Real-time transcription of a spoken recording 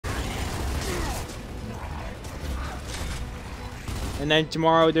And then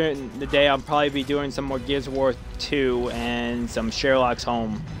tomorrow during the day, I'll probably be doing some more Gears of War 2 and some Sherlock's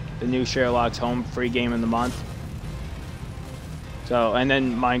Home, the new Sherlock's Home free game of the month. So, and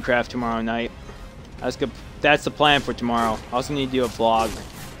then Minecraft tomorrow night. That's good. That's the plan for tomorrow. I also need to do a vlog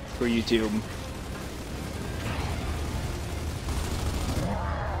for YouTube.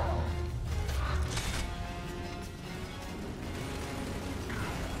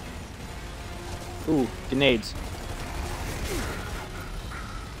 Ooh, grenades.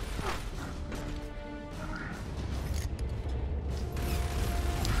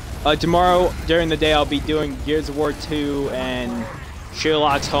 Tomorrow during the day I'll be doing Gears of War 2 and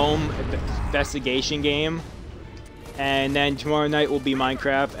Sherlock's Home investigation game. And then tomorrow night will be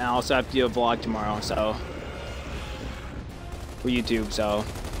Minecraft, and I also have to do a vlog tomorrow, so for YouTube, so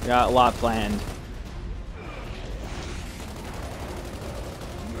got a lot planned.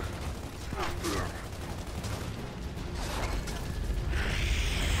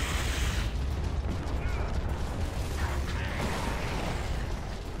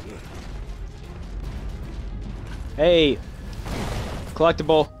 Hey,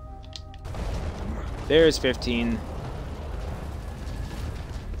 collectible. There's 15.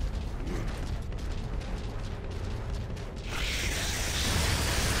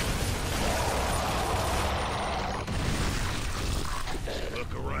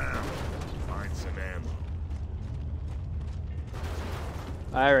 Look around. Find some ammo.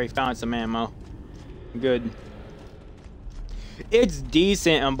 I already found some ammo. Good. It's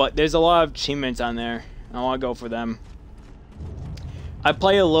decent, but there's a lot of achievements on there. I want to go for them. I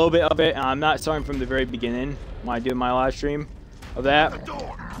play a little bit of it, and I'm not starting from the very beginning when I do my live stream of that.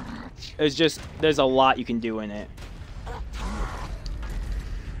 It's just, there's a lot you can do in it.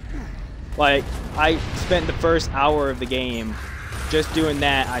 Like, I spent the first hour of the game just doing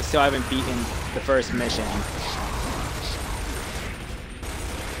that. I still haven't beaten the first mission.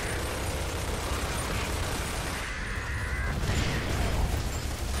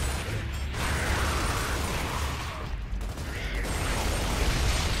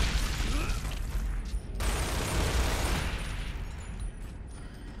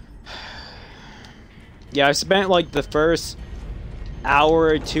 Yeah, I spent like the first hour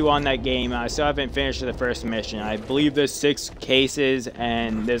or two on that game. I still haven't finished the first mission. I believe there's 6 cases,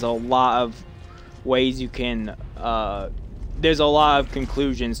 and there's a lot of ways you can. There's a lot of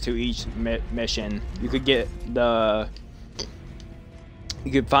conclusions to each mission. You could get the.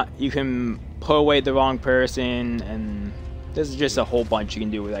 You can put away the wrong person, and there's just a whole bunch you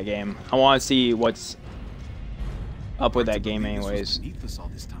can do with that game. I want to see what's up with that game, anyways.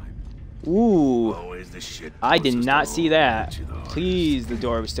 Ooh, I did not see that. Please, the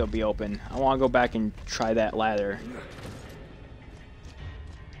door would still be open. I want to go back and try that ladder.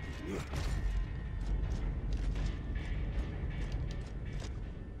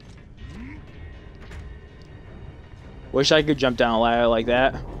 Wish I could jump down a ladder like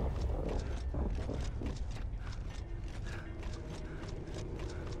that.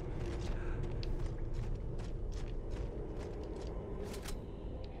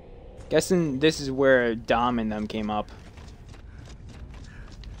 Guessing this is where Dom and them came up.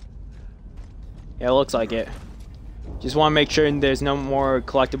 Yeah, it looks like it. Just want to make sure there's no more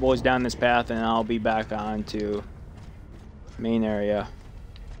collectibles down this path, and I'll be back on to main area.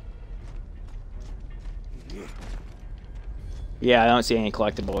 Yeah, I don't see any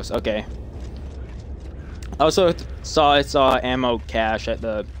collectibles. Okay. I also saw ammo cache at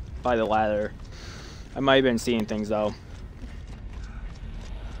by the ladder. I might have been seeing things though.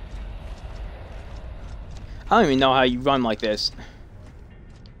 I don't even know how you run like this.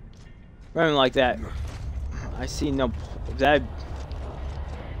 Running like that. I see no. That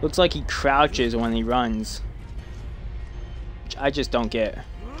looks like he crouches when he runs. Which I just don't get.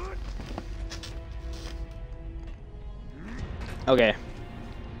 Okay.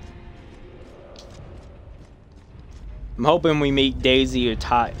 I'm hoping we meet Daisy or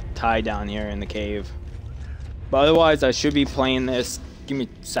Ty down here in the cave. But otherwise, I should be playing this. Give me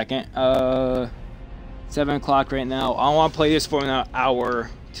a second. 7 o'clock right now. I want to play this for an hour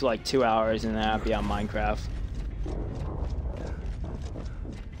to like 2 hours, and then I'll be on Minecraft.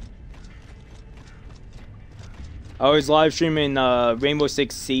 I was live streaming Rainbow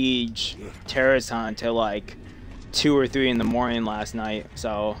Six Siege Terrace Hunt till like 2 or 3 in the morning last night.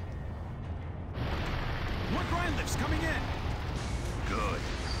 So. More grind lifts coming in. Good.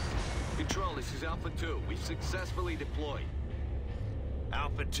 Control, this is Alpha 2. We've successfully deployed.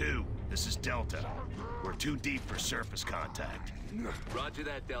 Alpha 2, this is Delta. We're too deep for surface contact. Roger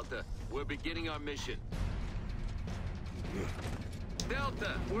that, Delta. We're beginning our mission.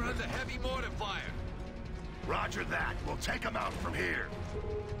 Delta, we're under heavy mortar fire. Roger that. We'll take them out from here.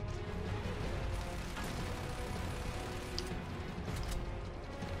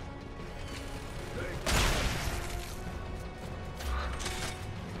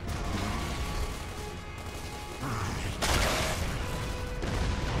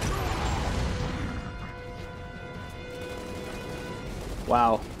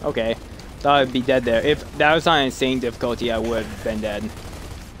 Wow, okay. Thought I'd be dead there. If that was on insane difficulty, I would have been dead.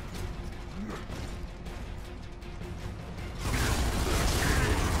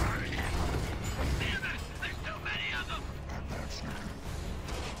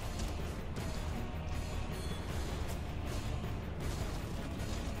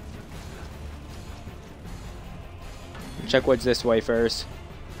 Check what's this way first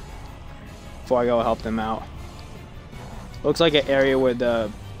before I go help them out. Looks like an area where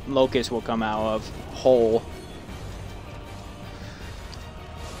the locust will come out of. Hole.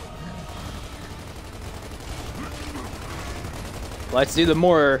 Let's do the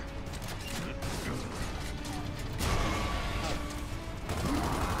mortar.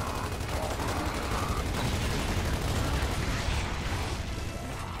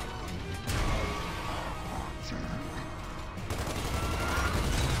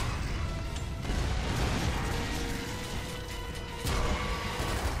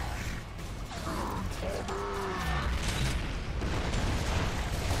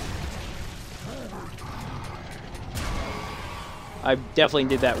 I definitely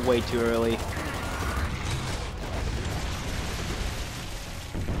did that way too early.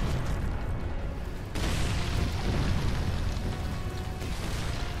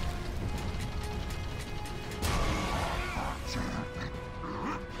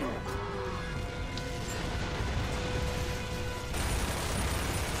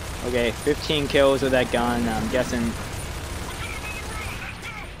 Okay, 15 kills with that gun. I'm guessing.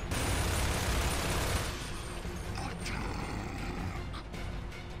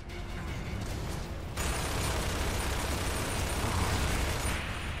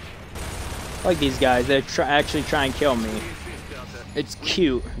 I like these guys. They're actually trying to kill me. It's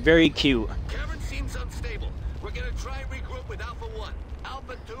cute. Very cute. Cavern seems unstable. We're gonna try and regroup with Alpha 1.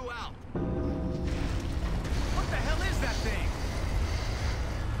 Alpha 2 out. What the hell is that thing?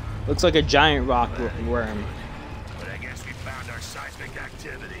 Looks like a giant rock worm. But I guess we found our seismic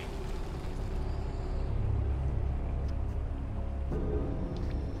activity.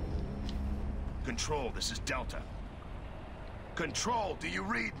 Control, this is Delta. Control, do you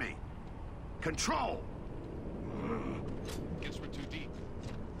read me? Control! Guess we're too deep.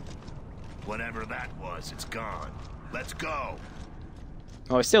 Whatever that was, it's gone. Let's go!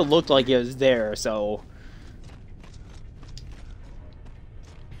 Oh, it still looked like it was there, so...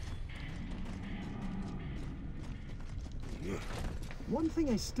 One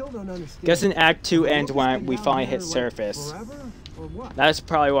thing I still don't understand. Guess in Act 2 ends when we finally hit surface. That's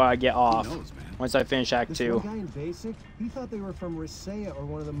probably why I get off once I finish Act 2. This one guy in Basic, he thought they were from Risea or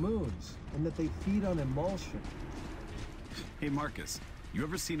one of the moons, and that they feed on emulsion. Hey Marcus, you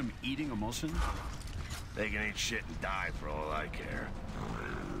ever seen them eating emulsion? They can eat shit and die for all I care.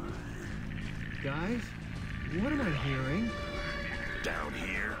 Guys, what am I hearing? Down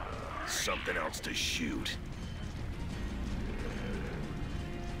here, something else to shoot.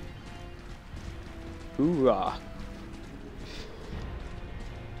 Hoorah.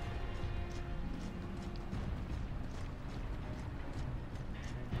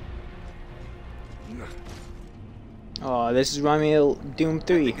 Oh, this is reminding me of Doom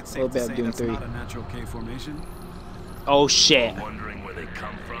 3. A little bit of Doom 3. Not a natural K formation. Oh shit. Wondering where they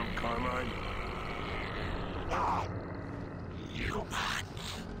come from, Carmine?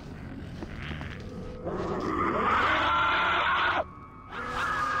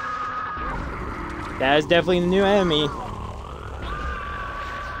 That is definitely the new enemy.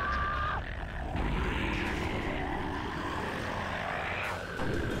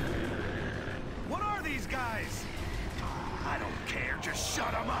 What are these guys? I don't care, just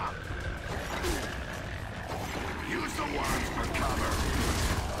shut them up. Use the worms for cover.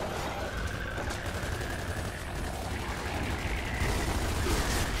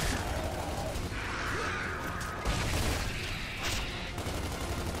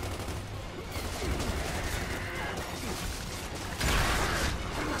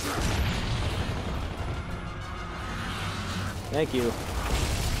 Thank you.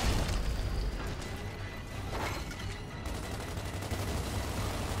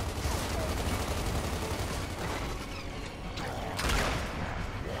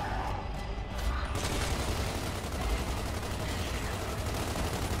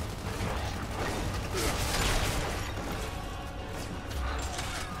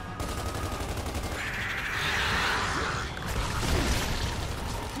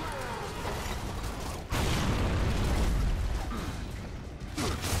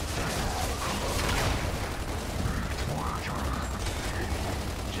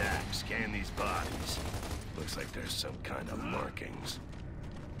 scan these bodies. Looks like there's some kind of markings.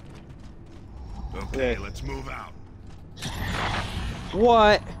 Okay, let's move out.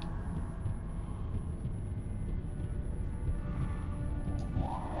 What?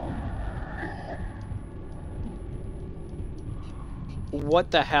 What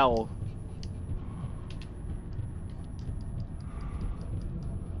the hell?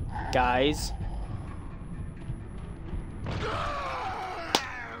 Guys?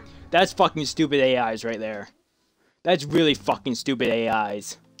 That's fucking stupid AIs right there. That's really fucking stupid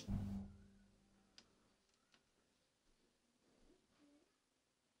AIs.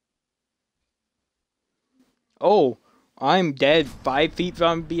 Oh, I'm dead 5 feet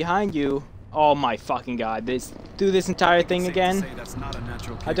from behind you. Oh my fucking god, do this entire thing again?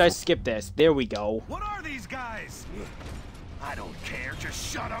 How do I skip this? There we go. What are these guys? I don't care,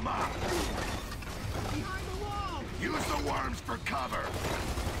 just shut them up! Behind the wall! Use the worms for cover!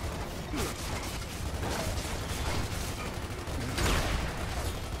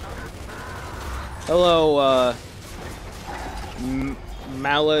 Hello,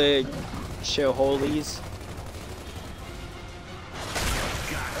 Malachiholis.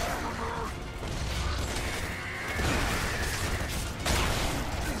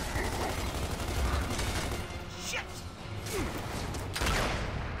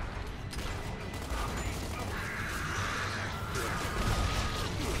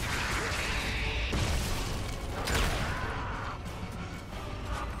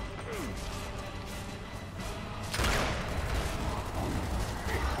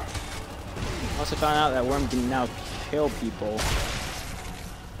 Also found out that worm can now kill people.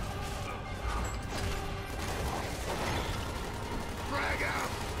 Frag out!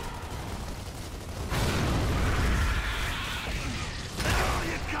 All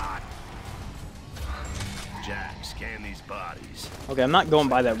you got! Jack, scan these bodies. Okay, I'm not going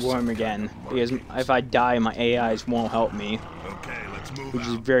by that worm again, because if I die, my AIs won't help me, Okay, let's move which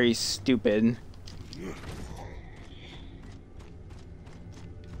is out. very stupid.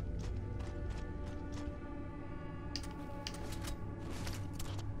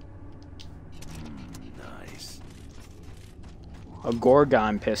 Nice. A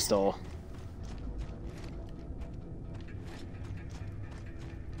Gorgon pistol.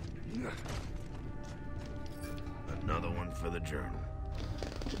 Another one for the journal.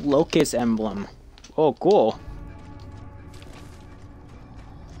 Locust emblem. Oh, cool.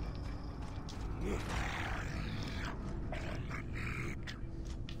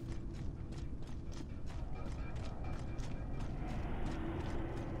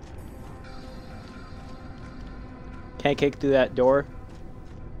 Can't kick through that door.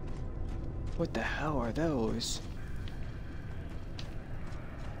 What the hell are those?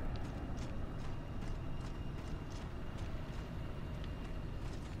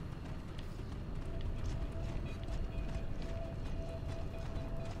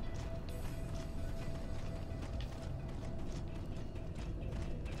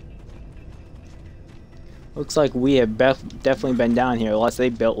 Looks like we have definitely been down here, unless they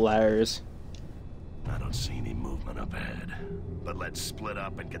built ladders. I don't see any movement up ahead. But let's split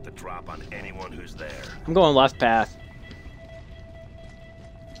up and get the drop on anyone who's there. I'm going left path.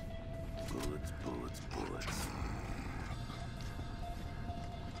 Bullets, bullets,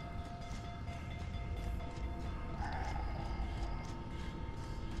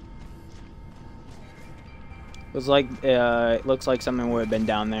 bullets. It looks like something would have been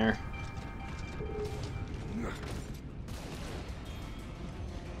down there.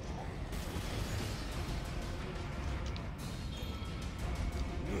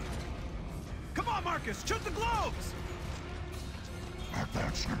 Come on, Marcus, shoot the globes!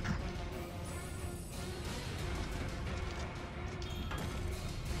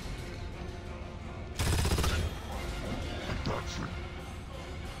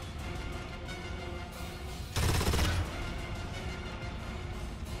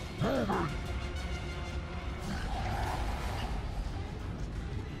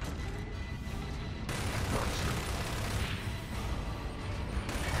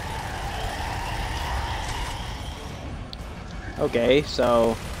 Okay,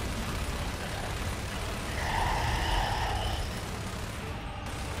 so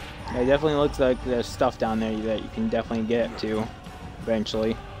it definitely looks like there's stuff down there that you can definitely get to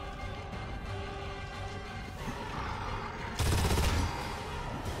eventually.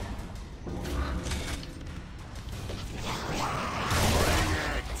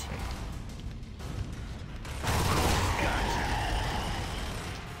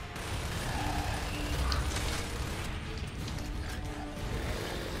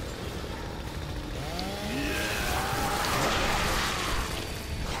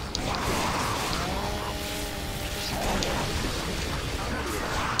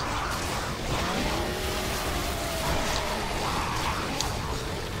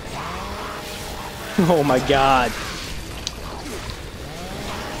 Oh my god.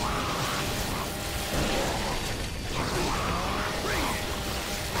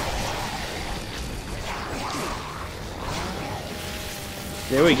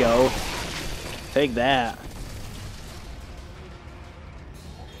 There we go. Take that.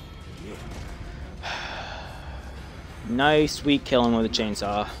 Nice, sweet killing with a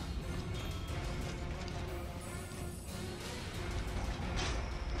chainsaw.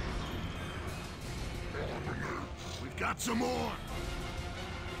 We've got some more.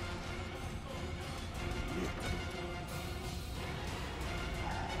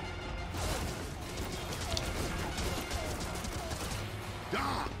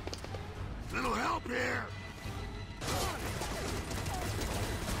 Dom, little help here.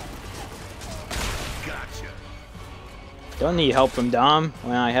 Gotcha. Don't need help from Dom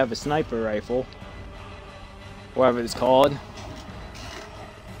when I have a sniper rifle. Whatever it's called.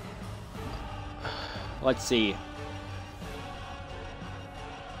 Let's see.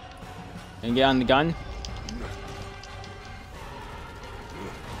 And get on the gun.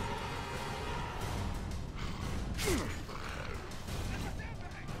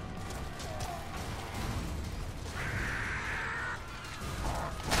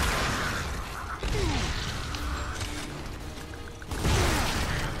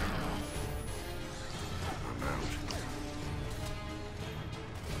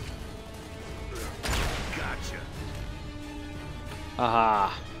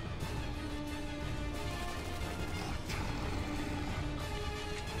 Aha.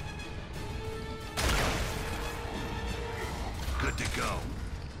 Good to go.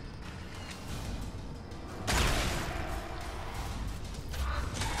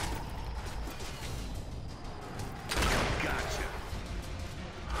 Gotcha.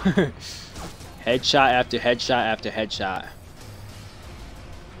 Headshot after headshot after headshot.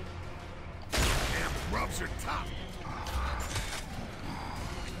 Damn rubs are tough.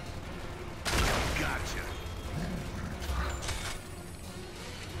 Gotcha.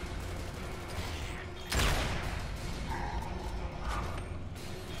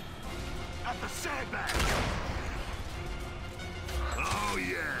 At the sandbag. Oh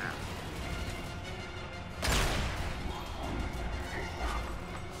yeah.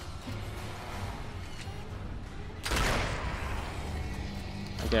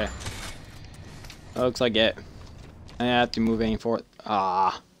 Okay. That looks like it. I have to move any forward.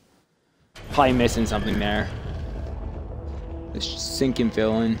 Ah. Probably missing something there. This sinking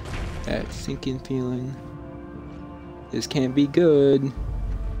feeling. That sinking feeling. This can't be good.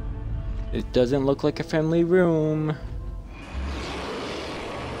 It doesn't look like a friendly room.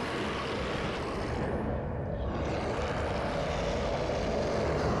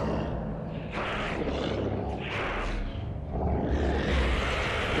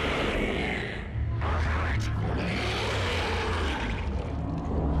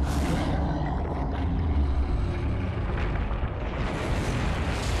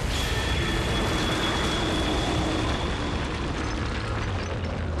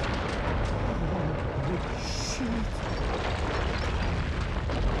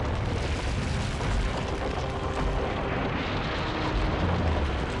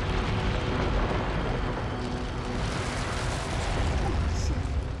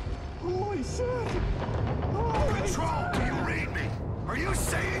 Control, do you read me? Are you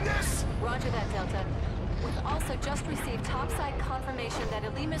saying this? Roger that, Delta. We've also just received topside confirmation that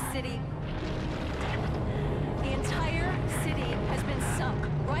Elima City... The entire city has been sunk,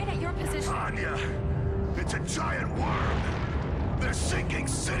 right at your position. Anya, it's a giant worm. They're sinking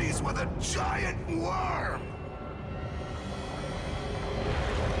cities with a giant worm.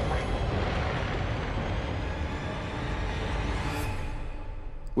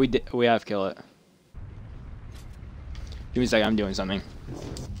 We have to kill it. Give me a second, I'm doing something.